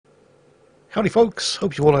Howdy folks,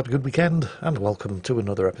 hope you all had a good weekend and welcome to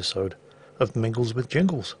another episode of Mingles with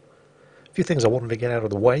Jingles. A few things I wanted to get out of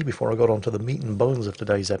the way before I got on to the meat and bones of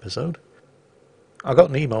today's episode. I got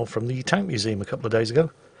an email from the Tank Museum a couple of days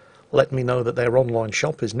ago letting me know that their online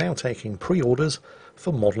shop is now taking pre-orders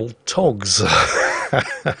for model togs.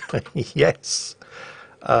 Yes.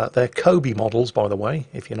 They're Kobe models, by the way.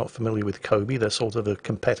 If you're not familiar with Kobe, they're sort of a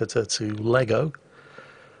competitor to Lego.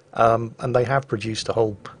 And they have produced a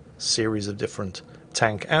whole series of different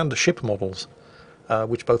tank and ship models,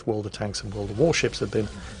 which both World of Tanks and World of Warships have been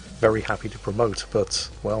very happy to promote. But,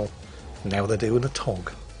 well, now they're doing a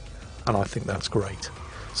TOG, and I think that's great.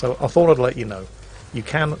 So I thought I'd let you know. You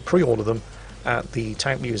can pre-order them at the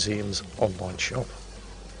Tank Museum's online shop.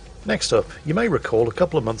 Next up, you may recall a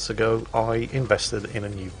couple of months ago I invested in a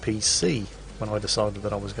new PC when I decided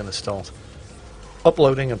that I was going to start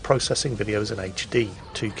uploading and processing videos in HD,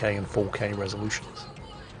 2K and 4K resolutions.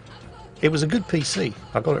 It was a good PC.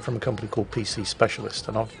 I got it from a company called PC Specialist,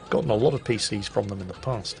 and I've gotten a lot of PCs from them in the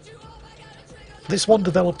past. This one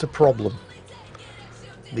developed a problem.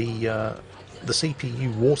 The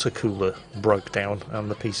CPU water cooler broke down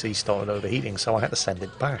and the PC started overheating, so I had to send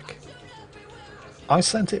it back. I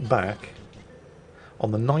sent it back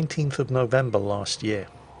on the 19th of November last year.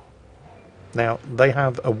 Now, they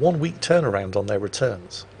have a 1-week turnaround on their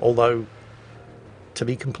returns, although, to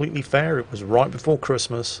be completely fair, it was right before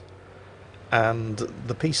Christmas, and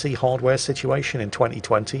the PC hardware situation in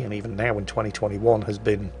 2020, and even now in 2021, has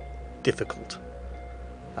been difficult.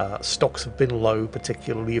 Stocks have been low,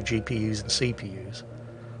 particularly of GPUs and CPUs,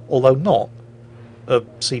 although not of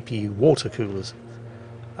CPU water coolers.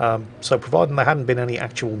 So providing there hadn't been any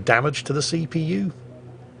actual damage to the CPU,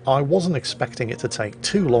 I wasn't expecting it to take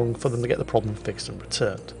too long for them to get the problem fixed and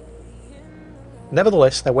returned.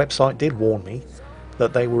 Nevertheless, their website did warn me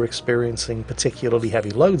that they were experiencing particularly heavy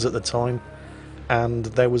loads at the time, and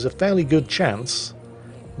there was a fairly good chance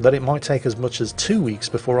that it might take as much as 2 weeks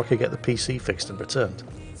before I could get the PC fixed and returned.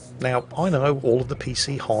 Now, I know all of the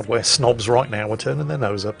PC hardware snobs right now are turning their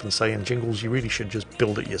nose up and saying, Jingles, you really should just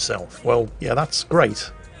build it yourself. Well, yeah, that's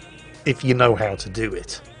great, if you know how to do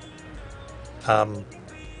it. And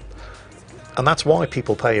that's why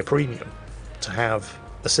people pay a premium to have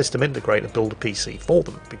a system integrator build a PC for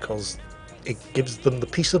them, because it gives them the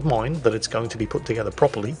peace of mind that it's going to be put together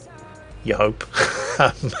properly. You hope.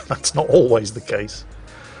 That's not always the case.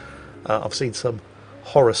 I've seen some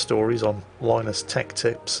horror stories on Linus Tech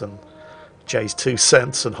Tips and Jay's 2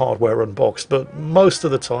 Cents and Hardware Unboxed, but most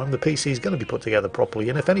of the time the PC is going to be put together properly,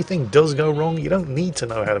 and if anything does go wrong, you don't need to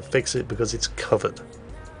know how to fix it because it's covered.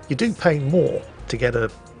 You do pay more to get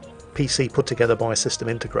a PC put together by a system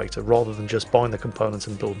integrator rather than just buying the components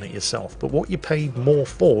and building it yourself, but what you pay more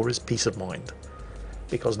for is peace of mind,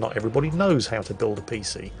 because not everybody knows how to build a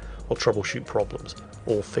PC or troubleshoot problems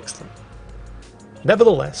or fix them.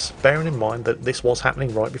 Nevertheless, bearing in mind that this was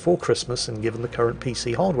happening right before Christmas, and given the current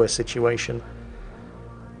PC hardware situation,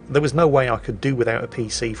 there was no way I could do without a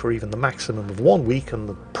PC for even the maximum of 1 week and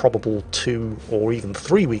the probable 2 or even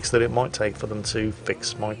 3 weeks that it might take for them to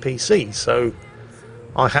fix my PC. So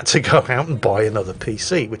I had to go out and buy another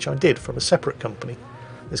PC, which I did from a separate company.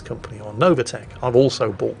 This company on Novatech. I've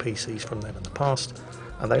also bought PCs from them in the past,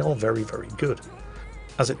 and they are very, very good.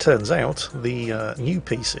 As it turns out, the new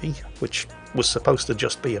PC, which was supposed to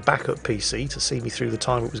just be a backup PC to see me through the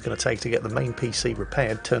time it was going to take to get the main PC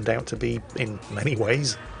repaired, turned out to be, in many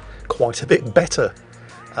ways, quite a bit better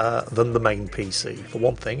than the main PC. For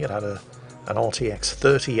one thing, it had an RTX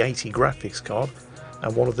 3080 graphics card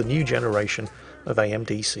and one of the new generation of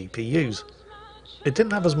AMD CPUs. It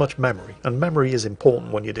didn't have as much memory, and memory is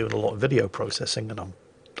important when you're doing a lot of video processing, and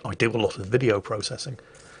I do a lot of video processing.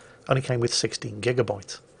 Only came with 16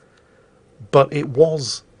 gigabytes, but it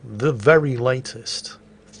was the very latest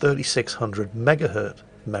 3600 megahertz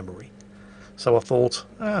memory. So I thought,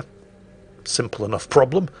 simple enough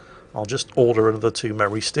problem, I'll just order another 2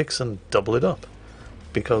 memory sticks and double it up,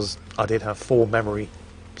 because I did have 4 memory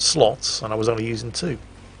slots and I was only using 2.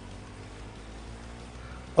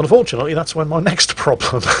 Unfortunately, that's when my next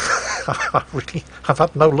problem. I've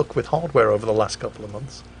had no luck with hardware over the last couple of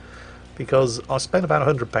months, because I spent about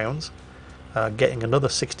 £100 getting another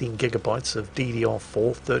 16 gigabytes of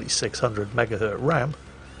DDR4 3600 megahertz RAM,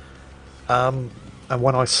 and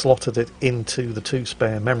when I slotted it into the 2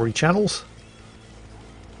 spare memory channels,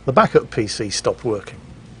 the backup PC stopped working.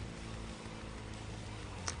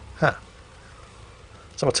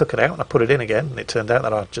 So I took it out and I put it in again, and it turned out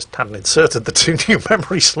that I just hadn't inserted the 2 new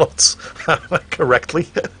memory slots correctly.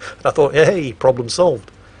 I thought, hey, problem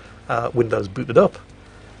solved. Windows booted up.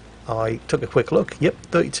 I took a quick look. Yep,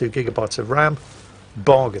 32 gigabytes of RAM.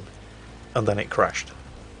 Bargain. and then it crashed.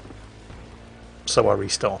 So I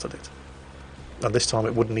restarted it. And this time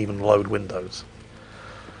it wouldn't even load Windows.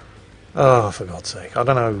 Oh, for God's sake. I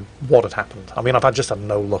don't know what had happened. I mean, I've just had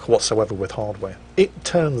no luck whatsoever with hardware. It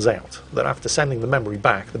turns out that after sending the memory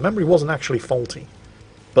back, the memory wasn't actually faulty.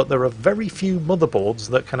 But there are very few motherboards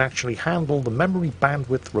that can actually handle the memory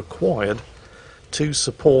bandwidth required to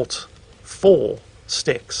support 4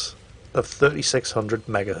 sticks of 3600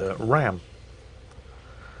 MHz RAM.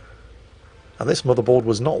 And this motherboard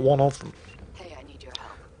was not one of them. Hey, I need your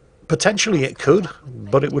help. Potentially it could,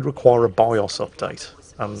 but it would require a BIOS update.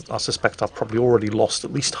 And I suspect I've probably already lost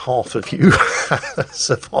at least half of you.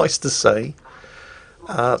 Suffice to say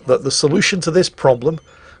that the solution to this problem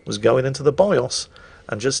was going into the BIOS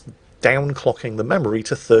and just downclocking the memory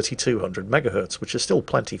to 3200 MHz, which is still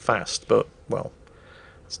plenty fast, but, well,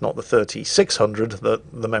 it's not the 3600 that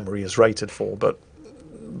the memory is rated for, but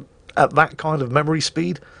at that kind of memory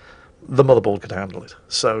speed, the motherboard could handle it.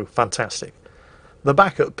 So, fantastic. The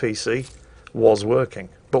backup PC was working.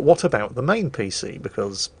 But what about the main PC?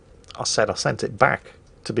 Because I said I sent it back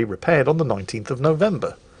to be repaired on the 19th of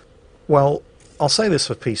November. Well, I'll say this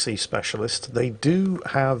for PC Specialist. They do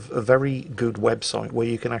have a very good website where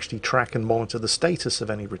you can actually track and monitor the status of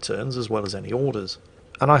any returns as well as any orders.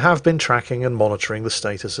 And I have been tracking and monitoring the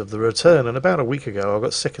status of the return, and about a week ago I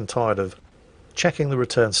got sick and tired of checking the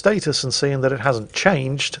return status and seeing that it hasn't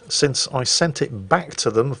changed since I sent it back to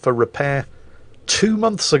them for repair 2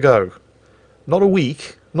 months ago. Not a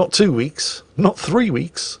week, not 2 weeks, not 3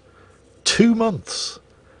 weeks, 2 months.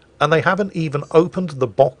 And they haven't even opened the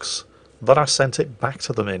box that I sent it back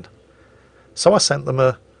to them in. So I sent them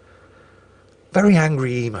a very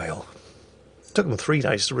angry email. It took them 3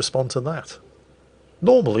 days to respond to that.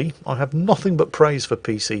 Normally, I have nothing but praise for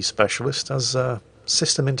PC Specialist. As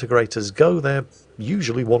system integrators go, they're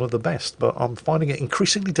usually one of the best, but I'm finding it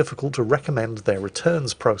increasingly difficult to recommend their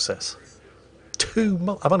returns process. 2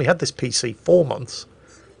 months. I've only had this PC 4 months.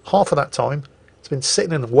 Half of that time, it's been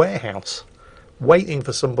sitting in a warehouse, waiting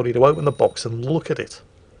for somebody to open the box and look at it.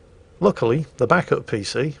 Luckily, the backup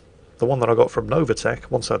PC, the one that I got from Novatech,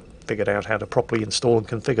 once I figured out how to properly install and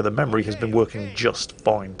configure the memory, has been working just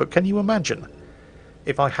fine. But can you imagine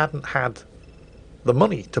if I hadn't had the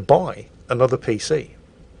money to buy another PC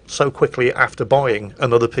so quickly after buying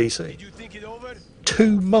another PC?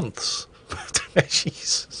 2 months.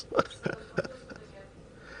 Jesus.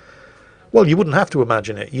 Well, you wouldn't have to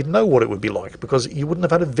imagine it. You'd know what it would be like, because you wouldn't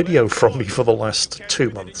have had a video from me for the last 2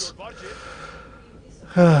 months.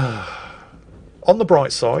 On the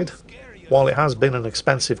bright side, while it has been an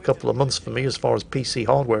expensive couple of months for me as far as PC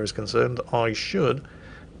hardware is concerned, I should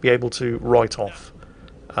be able to write off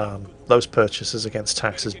those purchases against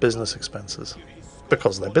tax as business expenses,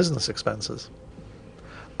 because they're business expenses.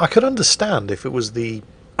 I could understand if it was the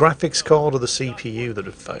graphics card or the CPU that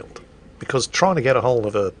had failed, because trying to get a hold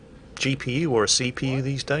of a GPU or a CPU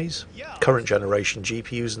these days, current generation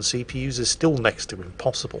GPUs and CPUs, is still next to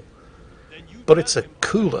impossible. But it's a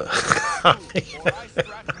cooler.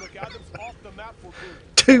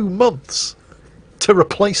 2 months to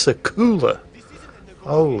replace a cooler.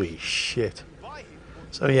 Holy shit.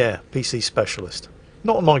 So yeah, PC Specialist.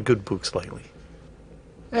 Not in my good books lately.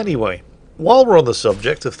 Anyway, while we're on the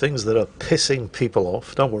subject of things that are pissing people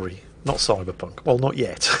off, don't worry, not Cyberpunk. Well, not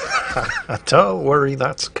yet. Don't worry,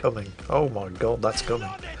 that's coming. Oh my god, that's coming.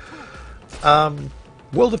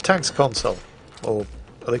 World of Tanks console. Or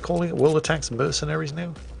are they calling it World of Tanks Mercenaries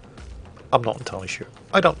now? I'm not entirely sure.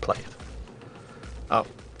 I don't play it.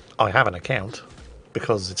 I have an account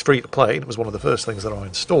because it's free to play. It was one of the first things that I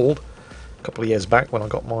installed a couple of years back when I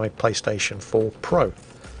got my PlayStation 4 Pro.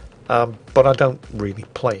 But I don't really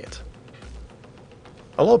play it.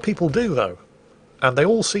 A lot of people do though, and they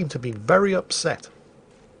all seem to be very upset.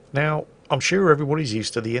 Now, I'm sure everybody's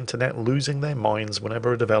used to the internet losing their minds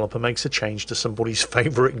whenever a developer makes a change to somebody's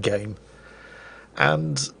favourite game,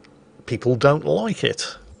 and people don't like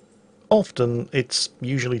it. Often, it's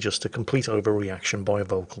usually just a complete overreaction by a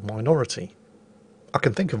vocal minority. I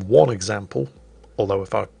can think of one example, although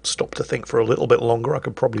if I stop to think for a little bit longer I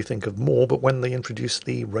could probably think of more, but when they introduced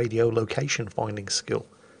the radio location finding skill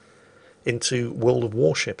into World of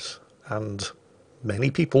Warships, and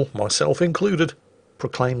many people, myself included,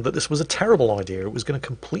 proclaimed that this was a terrible idea. It was going to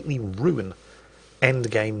completely ruin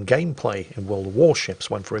endgame gameplay in World of Warships,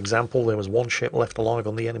 when, for example, there was one ship left alive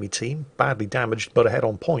on the enemy team, badly damaged but ahead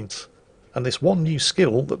on points, and this one new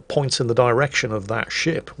skill that points in the direction of that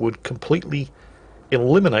ship would completely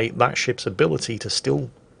eliminate that ship's ability to still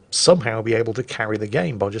somehow be able to carry the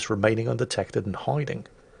game by just remaining undetected and hiding.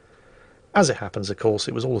 As it happens, of course,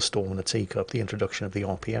 it was all a storm in a teacup, the introduction of the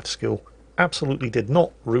RPF skill, absolutely did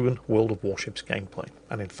not ruin World of Warships gameplay,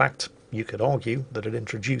 and in fact you could argue that it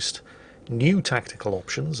introduced new tactical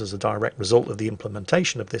options as a direct result of the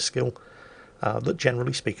implementation of this skill that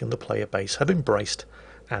generally speaking the player base have embraced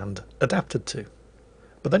and adapted to.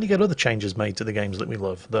 But then you get other changes made to the games that we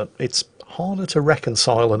love that it's harder to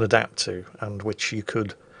reconcile and adapt to, and which you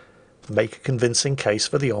could make a convincing case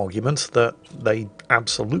for the argument that they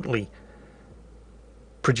absolutely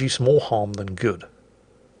produce more harm than good.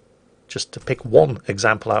 Just to pick one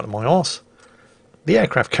example out of my arse, the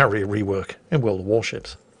aircraft carrier rework in World of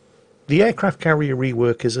Warships. The aircraft carrier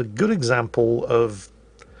rework is a good example of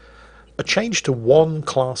a change to one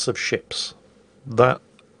class of ships that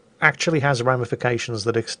actually has ramifications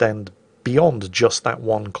that extend beyond just that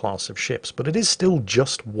one class of ships, but it is still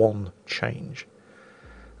just one change.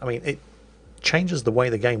 I mean, it changes the way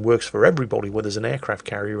the game works for everybody where there's an aircraft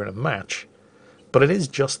carrier in a match, but it is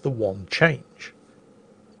just the one change.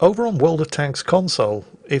 Over on World of Tanks console,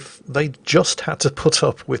 if they just had to put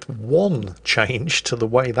up with one change to the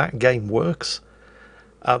way that game works,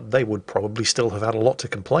 they would probably still have had a lot to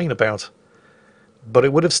complain about, but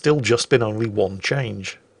it would have still just been only one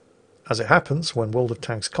change. As it happens, when World of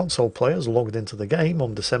Tanks console players logged into the game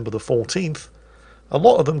on December the 14th, a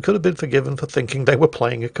lot of them could have been forgiven for thinking they were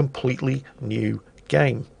playing a completely new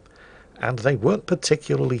game, and they weren't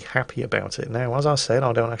particularly happy about it. Now, as I said,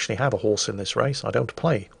 I don't actually have a horse in this race. I don't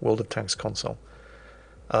play World of Tanks console.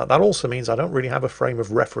 That also means I don't really have a frame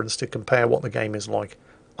of reference to compare what the game is like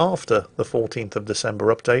after the 14th of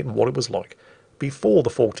December update and what it was like before the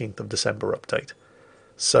 14th of December update.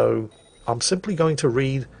 So I'm simply going to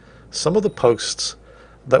read some of the posts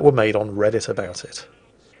that were made on Reddit about it.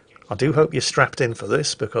 I do hope you're strapped in for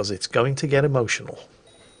this because it's going to get emotional.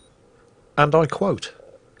 And I quote,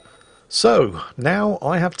 "So, now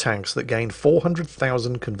I have tanks that gain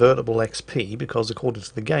 400,000 convertible XP because according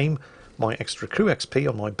to the game, my extra crew XP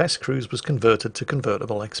on my best crews was converted to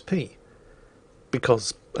convertible XP.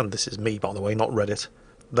 Because, and this is me by the way, not Reddit,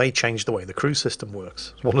 they changed the way the crew system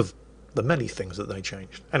works. It's one of the many things that they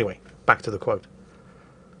changed. Anyway, back to the quote.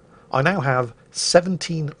 I now have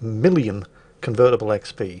 17 million convertible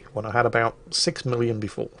XP when I had about 6 million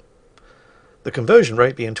before. The conversion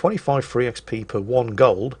rate being 25 free XP per 1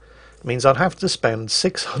 gold means I'd have to spend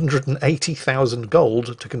 680,000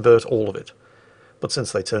 gold to convert all of it. But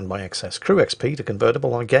since they turned my excess crew XP to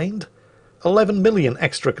convertible, I gained 11 million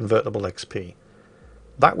extra convertible XP.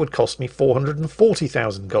 That would cost me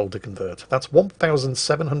 440,000 gold to convert. That's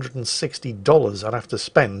 $1,760 I'd have to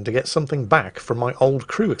spend to get something back from my old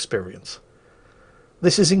crew experience.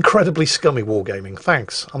 This is incredibly scummy wargaming.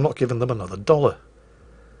 Thanks, I'm not giving them another dollar."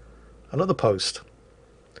 Another post.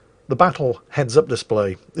 The battle heads-up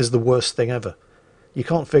display is the worst thing ever. You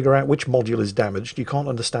can't figure out which module is damaged, you can't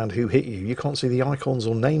understand who hit you, you can't see the icons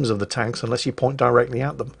or names of the tanks unless you point directly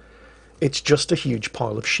at them. It's just a huge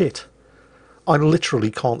pile of shit. I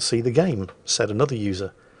literally can't see the game, said another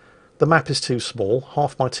user. The map is too small,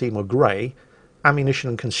 half my team are grey, ammunition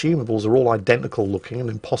and consumables are all identical looking and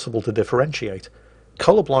impossible to differentiate.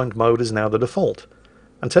 Colourblind mode is now the default,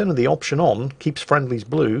 and turning the option on keeps friendlies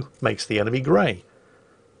blue, makes the enemy grey.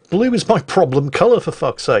 Blue is my problem colour, for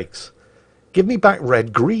fuck's sakes. Give me back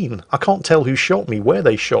red, green. I can't tell who shot me, where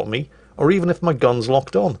they shot me, or even if my gun's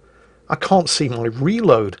locked on. I can't see my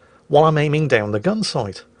reload while I'm aiming down the gun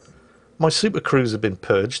sight. My super crews have been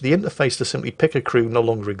purged. The interface to simply pick a crew no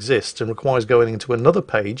longer exists and requires going into another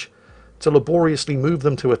page to laboriously move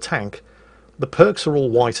them to a tank. The perks are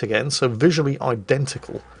all white again, so visually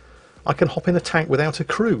identical. I can hop in a tank without a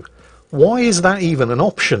crew. Why is that even an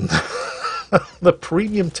option? The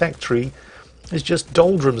premium tech tree is just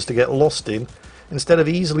doldrums to get lost in instead of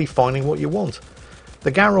easily finding what you want.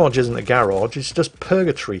 The garage isn't a garage, it's just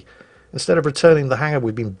purgatory. Instead of returning the hangar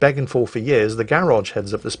we've been begging for years, the garage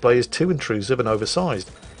heads-up display is too intrusive and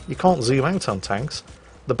oversized. You can't zoom out on tanks.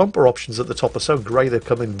 The bumper options at the top are so grey they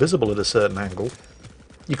become invisible at a certain angle.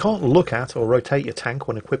 You can't look at or rotate your tank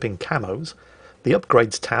when equipping camos. The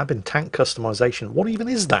upgrades tab in tank customization, what even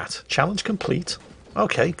is that? Challenge complete?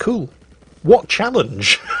 Okay, cool. What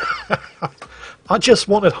challenge? I just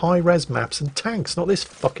wanted high-res maps and tanks, not this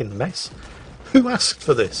fucking mess. Who asked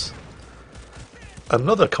for this?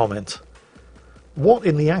 Another comment. What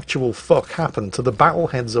in the actual fuck happened to the battle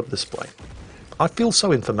heads-up display? I feel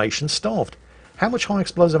so information-starved. How much high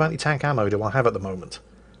explosive anti-tank ammo do I have at the moment?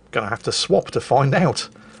 Gonna have to swap to find out.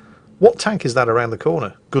 What tank is that around the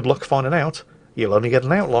corner? Good luck finding out. You'll only get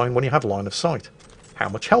an outline when you have line of sight. How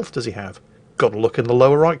much health does he have? Gotta look in the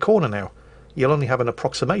lower right corner now. You'll only have an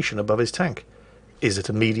approximation above his tank. Is it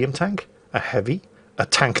a medium tank? A heavy? A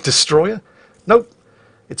tank destroyer? Nope.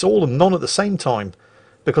 It's all and none at the same time.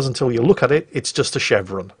 Because until you look at it, it's just a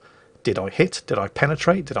chevron. Did I hit? Did I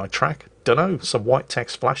penetrate? Did I track? Dunno. Some white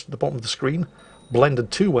text flashed at the bottom of the screen,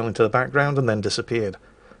 blended too well into the background, and then disappeared.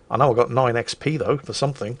 I know I got 9 XP though for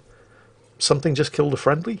something. Something just killed a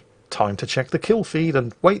friendly? Time to check the kill feed,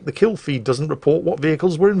 and wait, the kill feed doesn't report what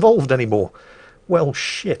vehicles were involved anymore. Well,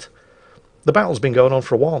 shit. The battle's been going on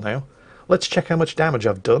for a while now. Let's check how much damage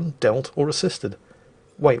I've done, dealt, or assisted.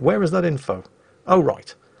 Wait, where is that info? Oh,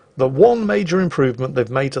 right. The one major improvement they've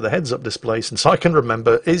made to the heads-up display since I can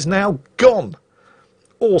remember is now gone.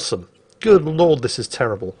 Awesome. Good lord, this is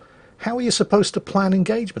terrible. How are you supposed to plan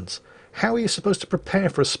engagements? How are you supposed to prepare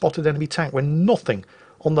for a spotted enemy tank when nothing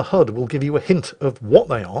on the HUD will give you a hint of what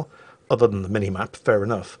they are, other than the minimap, fair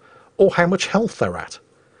enough, or how much health they're at?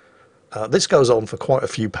 This goes on for quite a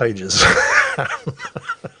few pages.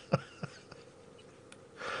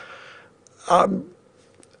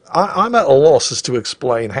 I'm at a loss as to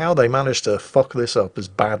explain how they managed to fuck this up as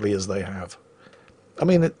badly as they have. I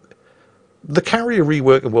mean, the carrier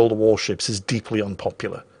rework in World of Warships is deeply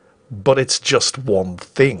unpopular, but it's just one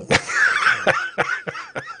thing.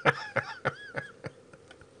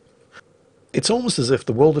 It's almost as if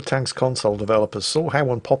the World of Tanks console developers saw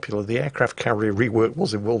how unpopular the aircraft carrier rework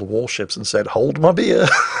was in World of Warships and said, hold my beer.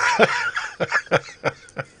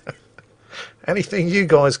 Anything you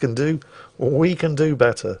guys can do, we can do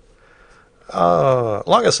better.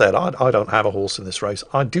 Like I said, I don't have a horse in this race.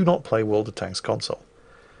 I do not play World of Tanks console.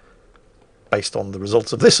 Based on the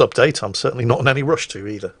results of this update, I'm certainly not in any rush to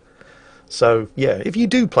either. So, yeah, if you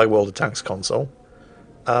do play World of Tanks console,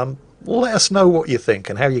 let us know what you think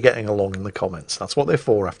and how you're getting along in the comments. That's what they're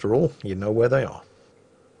for, after all. You know where they are.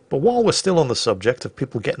 But while we're still on the subject of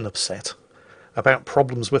people getting upset about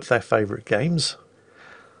problems with their favourite games,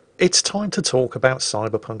 it's time to talk about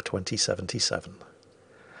Cyberpunk 2077.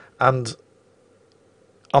 And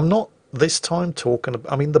I'm not this time talking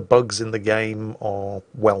about... I mean, the bugs in the game are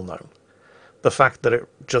well known. The fact that it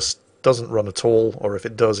just doesn't run at all, or if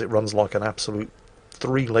it does, it runs like an absolute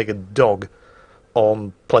three-legged dog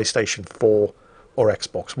on PlayStation 4 or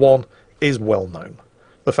Xbox One, is well known.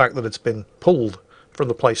 The fact that it's been pulled from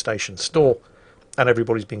the PlayStation Store and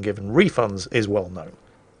everybody's been given refunds is well known.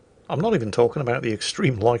 I'm not even talking about the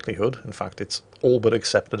extreme likelihood, in fact it's all but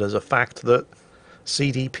accepted as a fact, that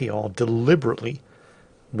CDPR deliberately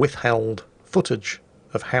withheld footage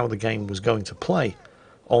of how the game was going to play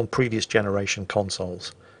on previous generation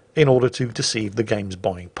consoles in order to deceive the game's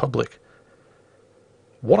buying public.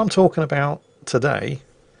 What I'm talking about today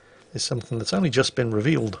is something that's only just been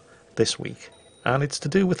revealed this week, and it's to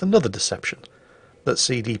do with another deception that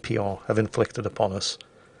CDPR have inflicted upon us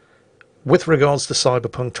with regards to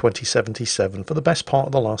Cyberpunk 2077 for the best part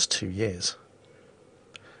of the last 2 years.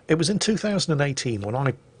 It was in 2018 when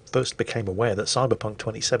I first became aware that Cyberpunk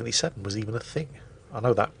 2077 was even a thing. I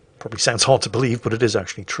know that probably sounds hard to believe, but it is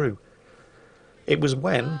actually true. It was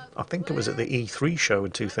when, I think it was at the E3 show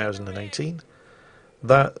in 2018,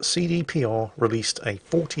 that CDPR released a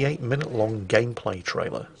 48-minute long gameplay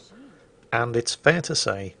trailer, and it's fair to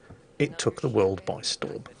say it took the world by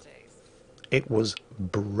storm. It was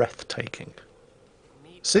breathtaking.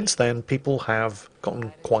 Since then, people have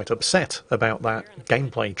gotten quite upset about that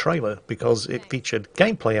gameplay trailer because it featured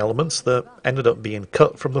gameplay elements that ended up being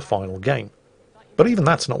cut from the final game. But even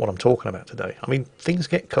that's not what I'm talking about today. I mean, things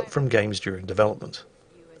get cut from games during development.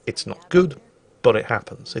 It's not good, but it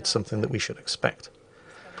happens. It's something that we should expect.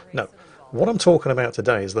 No, what I'm talking about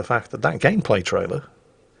today is the fact that that gameplay trailer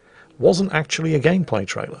wasn't actually a gameplay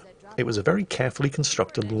trailer. It was a very carefully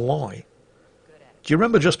constructed lie. Do you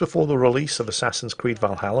remember just before the release of Assassin's Creed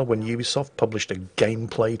Valhalla when Ubisoft published a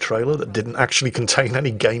gameplay trailer that didn't actually contain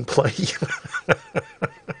any gameplay?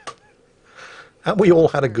 And we all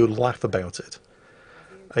had a good laugh about it.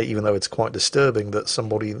 Even though it's quite disturbing that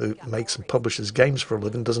somebody who makes and publishes games for a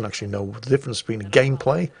living doesn't actually know the difference between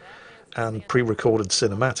gameplay and pre-recorded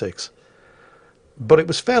cinematics. But it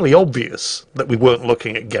was fairly obvious that we weren't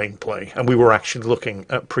looking at gameplay and we were actually looking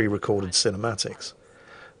at pre-recorded cinematics.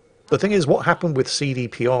 The thing is, what happened with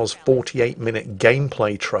CDPR's 48-minute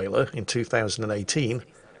gameplay trailer in 2018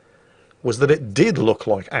 was that it did look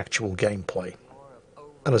like actual gameplay.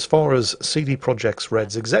 And as far as CD Projekt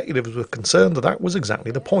Red's executives were concerned, that was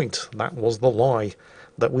exactly the point. That was the lie,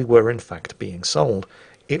 that we were in fact being sold.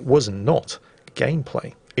 It was not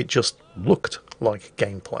gameplay. It just looked like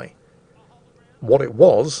gameplay. What it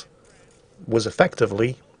was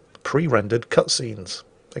effectively pre-rendered cutscenes,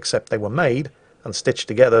 except they were made and stitched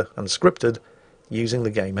together and scripted using the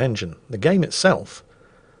game engine. The game itself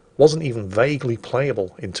wasn't even vaguely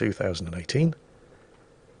playable in 2018,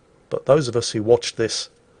 but those of us who watched this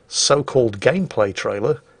so-called gameplay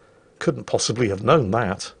trailer couldn't possibly have known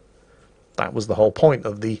that. That was the whole point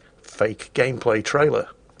of the fake gameplay trailer,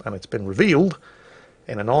 and it's been revealed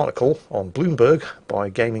in an article on Bloomberg by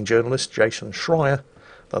gaming journalist Jason Schreier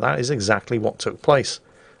that that is exactly what took place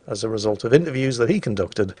as a result of interviews that he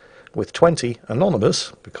conducted with 20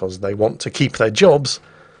 anonymous, because they want to keep their jobs,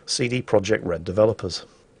 CD Projekt Red developers.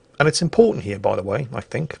 And it's important here, by the way, I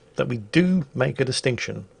think, that we do make a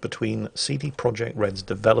distinction between CD Projekt Red's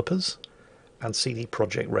developers and CD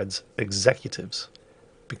Projekt Red's executives,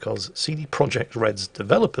 because CD Projekt Red's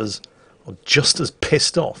developers are just as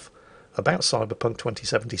pissed off about Cyberpunk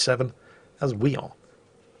 2077 as we are.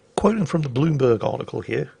 Quoting from the Bloomberg article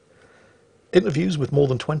here, interviews with more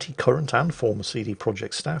than 20 current and former CD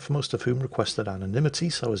Projekt staff, most of whom requested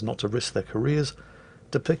anonymity so as not to risk their careers,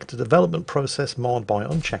 depict a development process marred by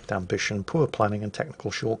unchecked ambition, poor planning and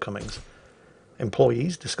technical shortcomings.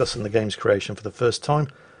 Employees discussing the game's creation for the first time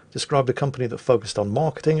described a company that focused on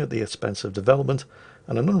marketing at the expense of development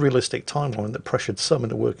and an unrealistic timeline that pressured some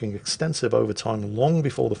into working extensive overtime long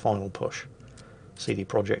before the final push. CD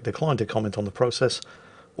Projekt declined to comment on the process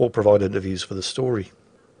or provide interviews for the story.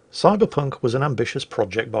 Cyberpunk was an ambitious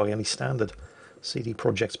project by any standard. CD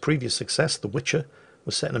Projekt's previous success, The Witcher,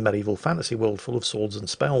 was set in a medieval fantasy world full of swords and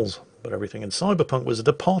spells, but everything in Cyberpunk was a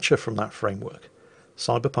departure from that framework.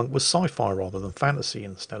 Cyberpunk was sci-fi rather than fantasy.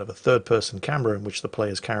 Instead of a third-person camera in which the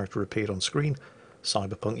player's character appeared on screen,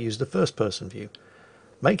 Cyberpunk used a first-person view.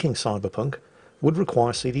 Making Cyberpunk would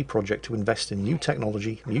require CD Projekt to invest in new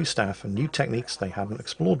technology, new staff, and new techniques they hadn't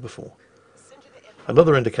explored before.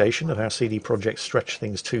 Another indication of how CD Projekt stretched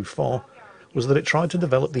things too far was that it tried to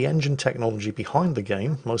develop the engine technology behind the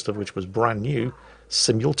game, most of which was brand new,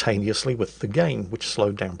 simultaneously with the game, which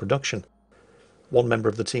slowed down production. One member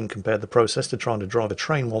of the team compared the process to trying to drive a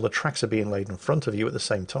train while the tracks are being laid in front of you at the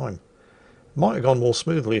same time. Might have gone more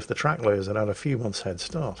smoothly if the track layers had had a few months head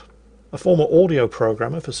start. A former audio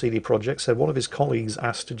programmer for CD Projekt said one of his colleagues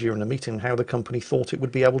asked during a meeting how the company thought it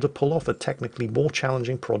would be able to pull off a technically more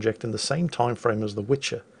challenging project in the same time frame as The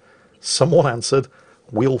Witcher. Someone answered,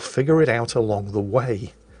 "We'll figure it out along the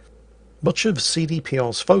way." Much of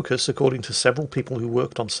CDPR's focus, according to several people who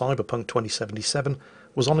worked on Cyberpunk 2077,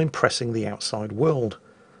 was on impressing the outside world.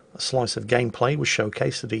 A slice of gameplay was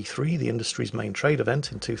showcased at E3, the industry's main trade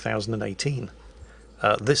event, in 2018.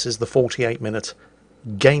 This is the 48-minute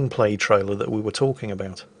gameplay trailer that we were talking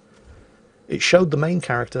about. It showed the main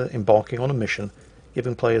character embarking on a mission,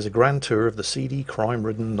 giving players a grand tour of the seedy,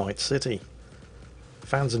 crime-ridden Night City.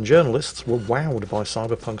 Fans and journalists were wowed by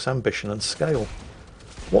Cyberpunk's ambition and scale.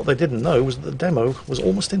 What they didn't know was that the demo was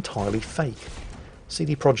almost entirely fake.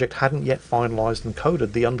 CD Projekt hadn't yet finalised and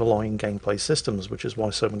coded the underlying gameplay systems, which is why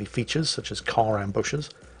so many features, such as car ambushes,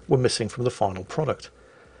 were missing from the final product.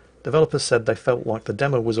 Developers said they felt like the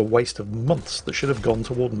demo was a waste of months that should have gone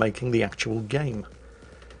toward making the actual game.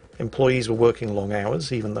 Employees were working long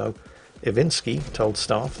hours, even though Ivinsky told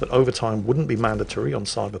staff that overtime wouldn't be mandatory on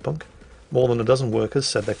Cyberpunk. More than a dozen workers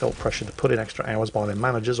said they felt pressure to put in extra hours by their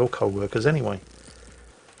managers or co-workers anyway.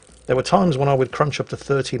 There were times when I would crunch up to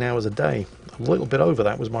 13 hours a day. A little bit over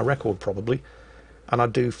that was my record probably, and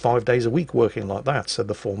I'd do 5 days a week working like that, said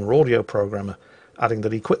the former audio programmer, adding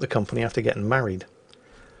that he quit the company after getting married.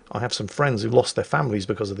 I have some friends who lost their families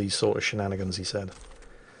because of these sort of shenanigans, he said.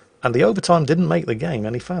 And the overtime didn't make the game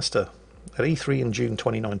any faster. At E3 in June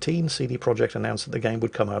 2019, CD Projekt announced that the game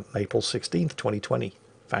would come out on April 16th, 2020.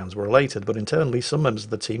 Fans were elated, but internally some members of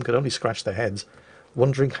the team could only scratch their heads,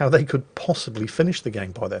 wondering how they could possibly finish the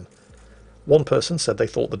game by then. One person said they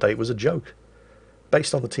thought the date was a joke.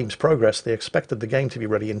 Based on the team's progress, they expected the game to be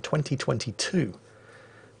ready in 2022.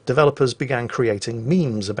 Developers began creating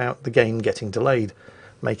memes about the game getting delayed,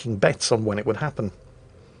 making bets on when it would happen.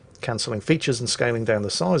 Cancelling features and scaling down the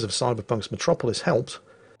size of Cyberpunk's metropolis helped,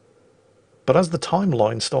 but as the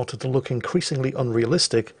timeline started to look increasingly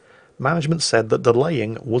unrealistic, management said that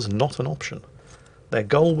delaying was not an option. Their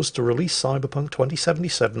goal was to release Cyberpunk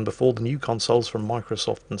 2077 before the new consoles from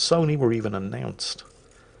Microsoft and Sony were even announced.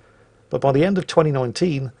 But by the end of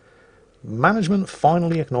 2019, management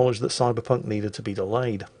finally acknowledged that Cyberpunk needed to be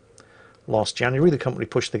delayed. Last January, the company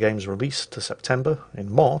pushed the game's release to September.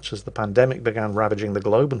 In March, as the pandemic began ravaging the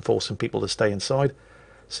globe and forcing people to stay inside,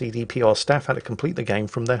 CDPR staff had to complete the game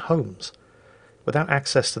from their homes. Without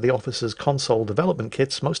access to the office's console development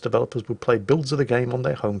kits, most developers would play builds of the game on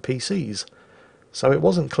their home PCs. So it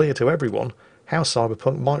wasn't clear to everyone how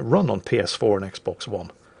Cyberpunk might run on PS4 and Xbox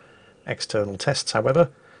One. External tests, however,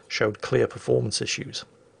 showed clear performance issues.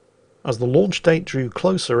 As the launch date drew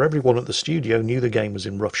closer, everyone at the studio knew the game was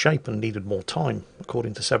in rough shape and needed more time,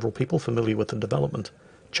 according to several people familiar with the development.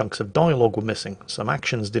 Chunks of dialogue were missing, some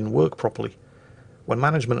actions didn't work properly. When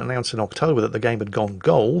management announced in October that the game had gone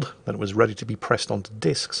gold, that it was ready to be pressed onto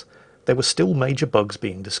discs, there were still major bugs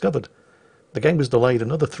being discovered. The game was delayed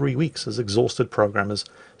another 3 weeks as exhausted programmers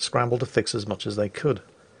scrambled to fix as much as they could.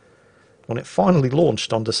 When it finally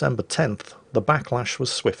launched on December 10th, the backlash was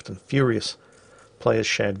swift and furious. Players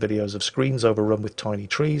shared videos of screens overrun with tiny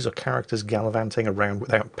trees or characters gallivanting around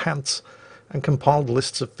without pants, and compiled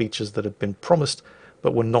lists of features that had been promised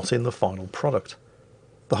but were not in the final product.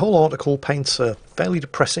 The whole article paints a fairly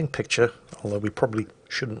depressing picture, although we probably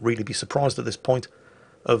shouldn't really be surprised at this point,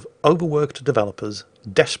 of overworked developers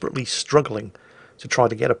desperately struggling to try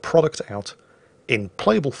to get a product out in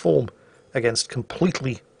playable form against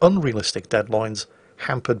completely unrealistic deadlines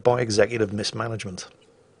hampered by executive mismanagement.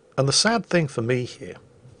 And the sad thing for me here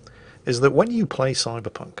is that when you play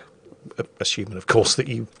Cyberpunk, assuming of course that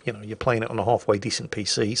you're playing it on a halfway decent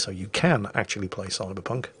PC, so you can actually play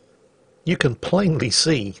Cyberpunk, you can plainly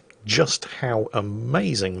see just how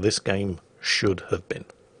amazing this game should have been.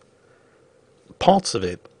 Parts of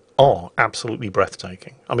it are absolutely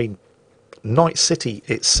breathtaking. I mean, Night City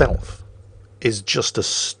itself is just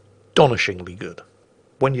astonishingly good.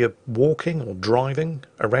 When you're walking or driving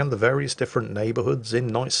around the various different neighborhoods in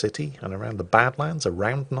Night City and around the Badlands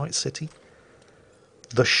around Night City,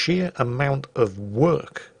 the sheer amount of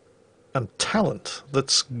work and talent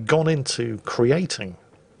that's gone into creating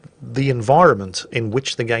the environment in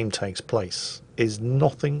which the game takes place is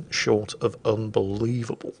nothing short of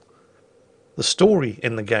unbelievable. The story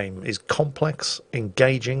in the game is complex,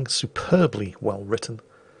 engaging, superbly well written.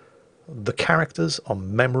 The characters are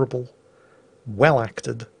memorable, well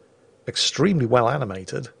acted, extremely well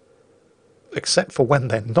animated, except for when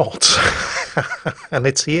they're not. And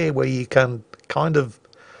it's here where you can kind of...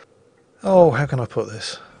 Oh, how can I put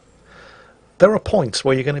this? There are points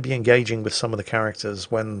where you're going to be engaging with some of the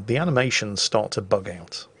characters when the animations start to bug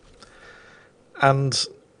out. And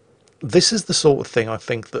this is the sort of thing I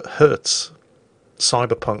think that hurts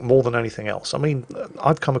Cyberpunk more than anything else. I mean,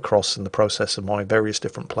 I've come across in the process of my various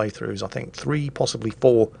different playthroughs, I think 3, possibly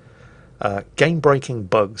 4 game-breaking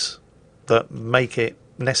bugs that make it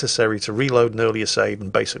necessary to reload an earlier save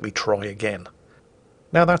and basically try again.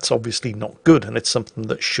 Now that's obviously not good, and it's something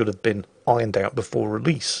that should have been ironed out before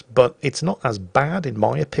release, but it's not as bad, in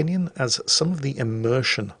my opinion, as some of the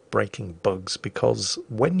immersion-breaking bugs, because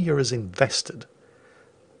when you're as invested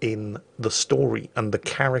in the story and the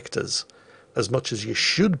characters as much as you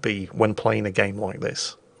should be when playing a game like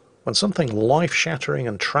this, when something life-shattering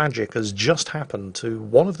and tragic has just happened to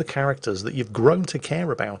one of the characters that you've grown to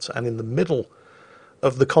care about, and in the middle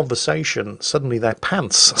of the conversation, suddenly their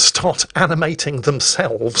pants start animating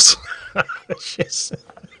themselves.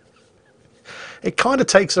 It kind of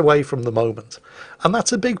takes away from the moment. And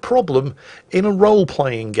that's a big problem in a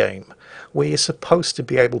role-playing game, where you're supposed to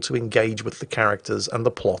be able to engage with the characters and the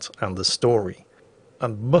plot and the story.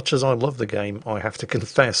 And much as I love the game, I have to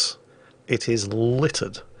confess, it is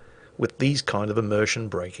littered with these kind of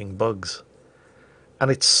immersion-breaking bugs. And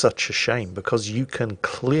it's such a shame, because you can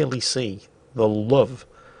clearly see the love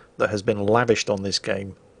that has been lavished on this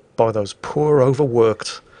game by those poor,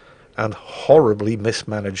 overworked and horribly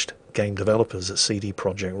mismanaged game developers at CD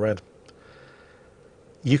Projekt Red.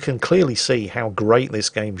 You can clearly see how great this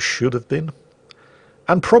game should have been,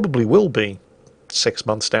 and probably will be 6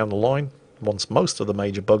 months down the line, once most of the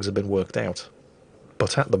major bugs have been worked out.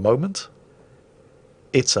 But at the moment,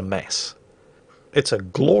 it's a mess. It's a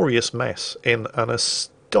glorious mess in an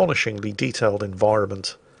astonishingly detailed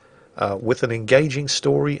environment, with an engaging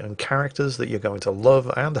story and characters that you're going to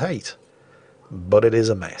love and hate. But it is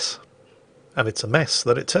a mess. And it's a mess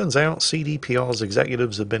that it turns out CDPR's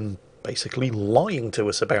executives have been basically lying to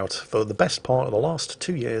us about for the best part of the last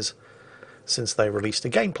 2 years, since they released a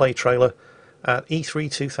gameplay trailer at E3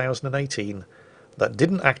 2018 that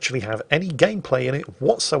didn't actually have any gameplay in it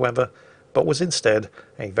whatsoever, but was instead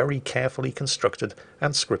a very carefully constructed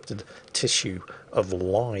and scripted tissue of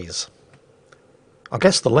lies. I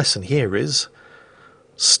guess the lesson here is,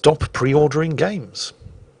 stop pre-ordering games.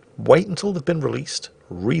 Wait until they've been released,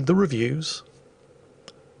 read the reviews,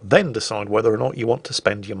 then decide whether or not you want to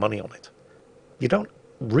spend your money on it. You don't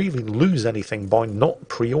really lose anything by not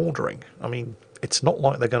pre-ordering. I mean, it's not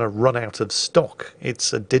like they're going to run out of stock.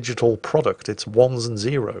 It's a digital product. It's ones and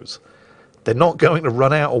zeros. They're not going to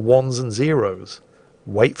run out of ones and zeros.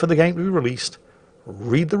 Wait for the game to be released,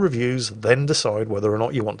 read the reviews, then decide whether or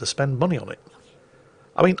not you want to spend money on it.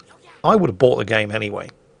 I mean, I would have bought the game anyway,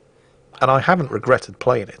 and I haven't regretted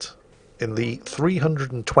playing it. In the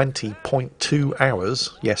 320.2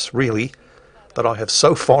 hours, yes, really, that I have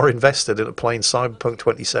so far invested in playing Cyberpunk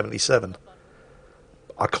 2077,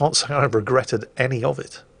 I can't say I've regretted any of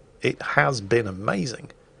it. It has been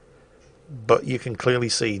amazing. But you can clearly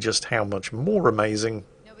see just how much more amazing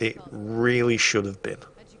it really should have been.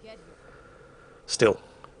 Still,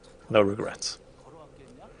 no regrets.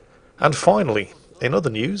 And finally, in other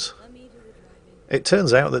news, it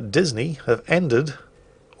turns out that Disney have ended,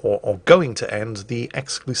 or are going to end, the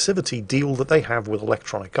exclusivity deal that they have with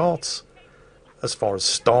Electronic Arts as far as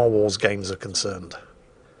Star Wars games are concerned.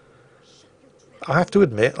 I have to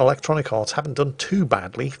admit, Electronic Arts haven't done too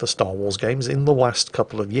badly for Star Wars games in the last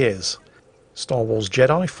couple of years. Star Wars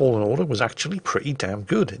Jedi Fallen Order was actually pretty damn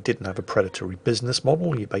good. It didn't have a predatory business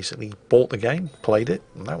model. You basically bought the game, played it,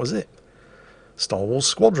 and that was it. Star Wars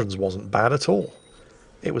Squadrons wasn't bad at all.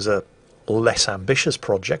 It was a less ambitious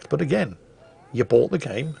project, but again, you bought the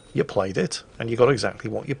game, you played it, and you got exactly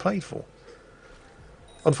what you paid for.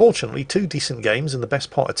 Unfortunately, 2 decent games in the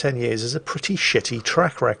best part of 10 years is a pretty shitty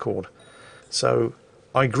track record. So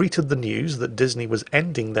I greeted the news that Disney was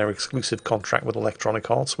ending their exclusive contract with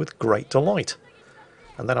Electronic Arts with great delight.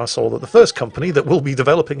 And then I saw that the first company that will be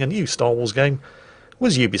developing a new Star Wars game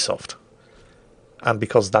was Ubisoft. And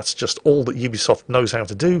because that's just all that Ubisoft knows how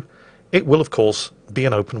to do, it will of course be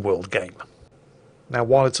an open world game. Now,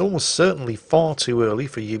 while it's almost certainly far too early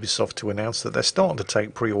for Ubisoft to announce that they're starting to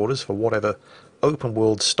take pre-orders for whatever open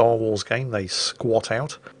world Star Wars game they squat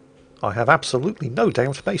out, I have absolutely no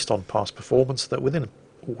doubt, based on past performance, that within,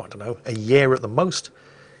 I don't know, a year at the most,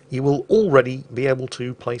 you will already be able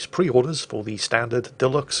to place pre-orders for the standard,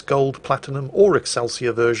 deluxe, gold, platinum or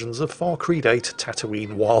Excelsior versions of Far Cry 8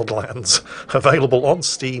 Tatooine Wildlands, available on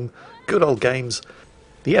Steam, Good Old Games,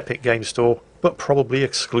 the Epic Game Store, but probably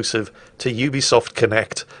exclusive to Ubisoft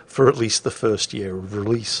Connect for at least the first year of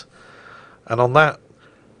release. And on that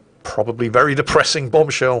probably very depressing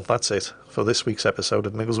bombshell, that's it for this week's episode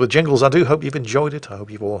of Mingles with Jingles. I do hope you've enjoyed it. I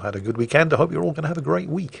hope you've all had a good weekend. I hope you're all going to have a great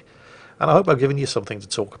week. And I hope I've given you something to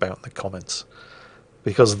talk about in the comments.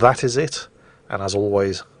 Because that is it. And as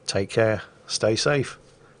always, take care, stay safe,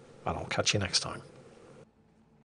 and I'll catch you next time.